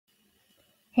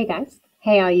Hey guys.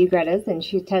 Hey all you Gretas and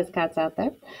Tezcats out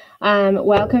there.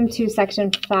 Welcome to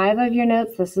section 5 of your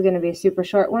notes. This is going to be a super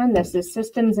short one. This is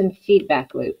systems and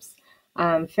feedback loops.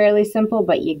 Fairly simple,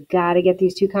 but you got to get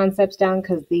these two concepts down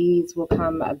because these will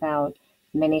come about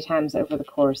many times over the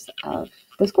course of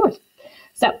this course.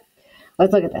 So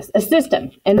let's look at this. A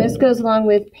system, and this goes along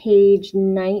with page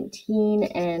 19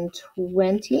 and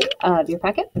 20 of your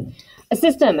packet. A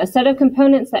system, a set of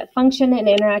components that function and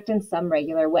interact in some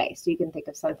regular way. So you can think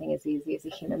of something as easy as a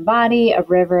human body, a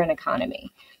river, an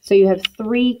economy. So you have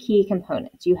three key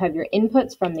components. You have your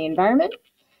inputs from the environment.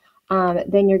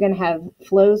 Then you're going to have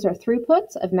flows or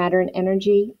throughputs of matter and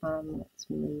energy. Let's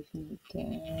move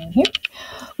down here.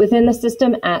 Within the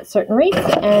system at certain rates.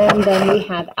 And then we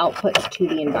have outputs to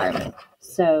the environment.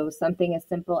 So something as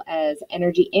simple as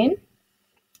energy in.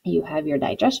 You have your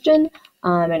digestion,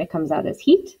 and it comes out as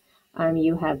heat.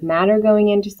 You have matter going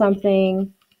into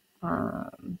something.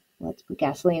 Let's put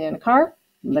gasoline in a car.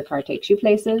 The car takes you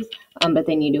places, but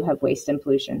then you do have waste and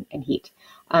pollution and heat.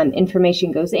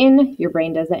 Information goes in, your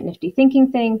brain does that nifty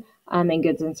thinking thing, and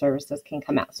goods and services can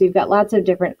come out. So you've got lots of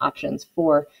different options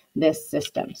for this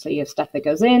system. So you have stuff that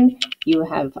goes in, you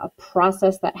have a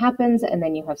process that happens, and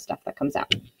then you have stuff that comes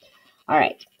out. All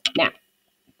right, now,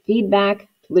 feedback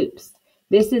loops.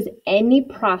 This is any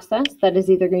process that is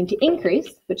either going to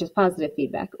increase, which is positive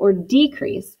feedback, or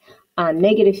decrease,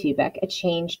 negative feedback, a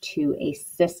change to a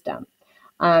system.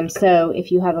 So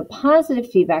if you have a positive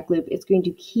feedback loop, it's going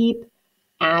to keep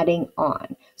adding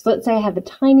on. So let's say I have a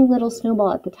tiny little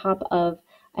snowball at the top of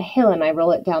a hill and I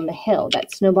roll it down the hill.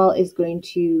 That snowball is going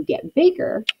to get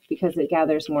bigger because it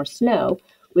gathers more snow,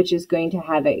 which is going to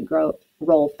have it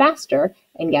roll faster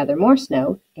and gather more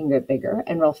snow and get bigger,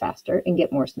 and roll faster and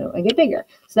get more snow and get bigger.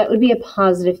 So that would be a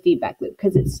positive feedback loop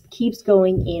because it keeps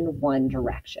going in one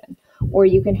direction. Or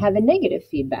you can have a negative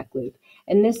feedback loop.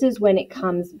 And this is when it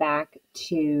comes back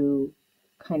to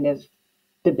kind of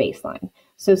the baseline.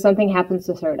 So something happens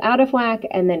to throw it out of whack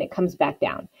and then it comes back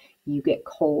down. You get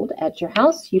cold at your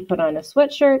house, you put on a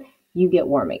sweatshirt, you get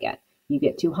warm again. You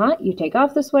get too hot, you take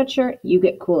off the sweatshirt, you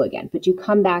get cool again, but you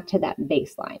come back to that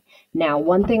baseline. Now,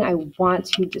 one thing I want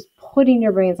to just put in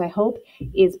your brains, I hope,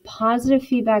 is positive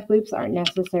feedback loops aren't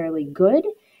necessarily good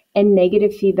and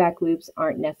negative feedback loops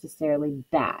aren't necessarily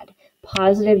bad.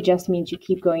 Positive just means you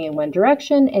keep going in one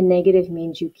direction and negative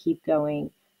means you keep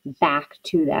going back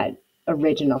to that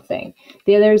original thing.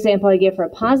 The other example I give for a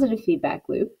positive feedback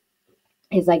loop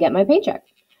is I get my paycheck.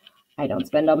 I don't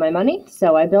spend all my money,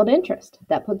 so I build interest.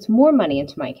 That puts more money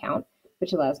into my account,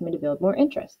 which allows me to build more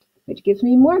interest, which gives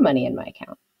me more money in my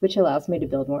account, which allows me to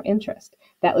build more interest.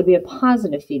 That would be a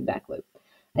positive feedback loop.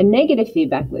 A negative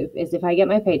feedback loop is if I get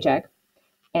my paycheck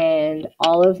and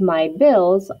all of my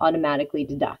bills automatically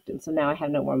deduct. And so now I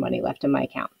have no more money left in my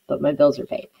account, but my bills are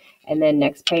paid. And then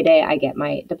next payday, I get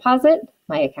my deposit,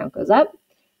 my account goes up,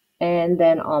 and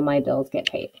then all my bills get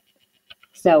paid.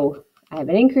 So I have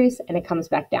an increase and it comes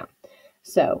back down.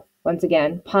 So once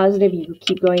again, positive, you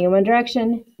keep going in one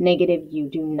direction. Negative, you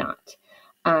do not.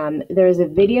 There is a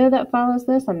video that follows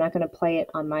this. I'm not going to play it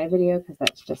on my video because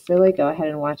that's just silly. Go ahead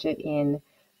and watch it in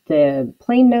the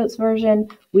plain notes version.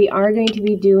 We are going to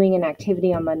be doing an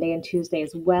activity on Monday and Tuesday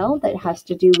as well that has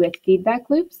to do with feedback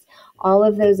loops. All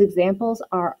of those examples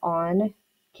are on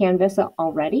Canvas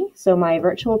already. So my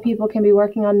virtual people can be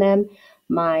working on them.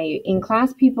 My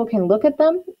in-class people can look at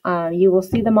them. You will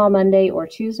see them all Monday or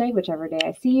Tuesday, whichever day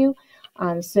I see you.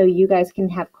 So you guys can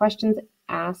have questions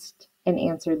asked and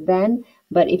answered then.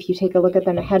 But if you take a look at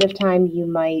them ahead of time, you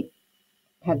might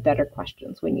have better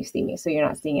questions when you see me, so you're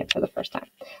not seeing it for the first time.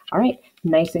 All right,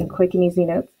 nice and quick and easy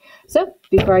notes. So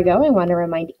before I go, I want to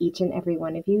remind each and every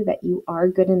one of you that you are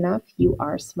good enough, you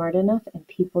are smart enough, and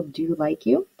people do like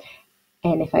you.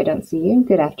 And if I don't see you,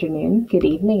 good afternoon, good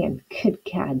evening, and good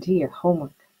God, do your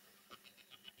homework.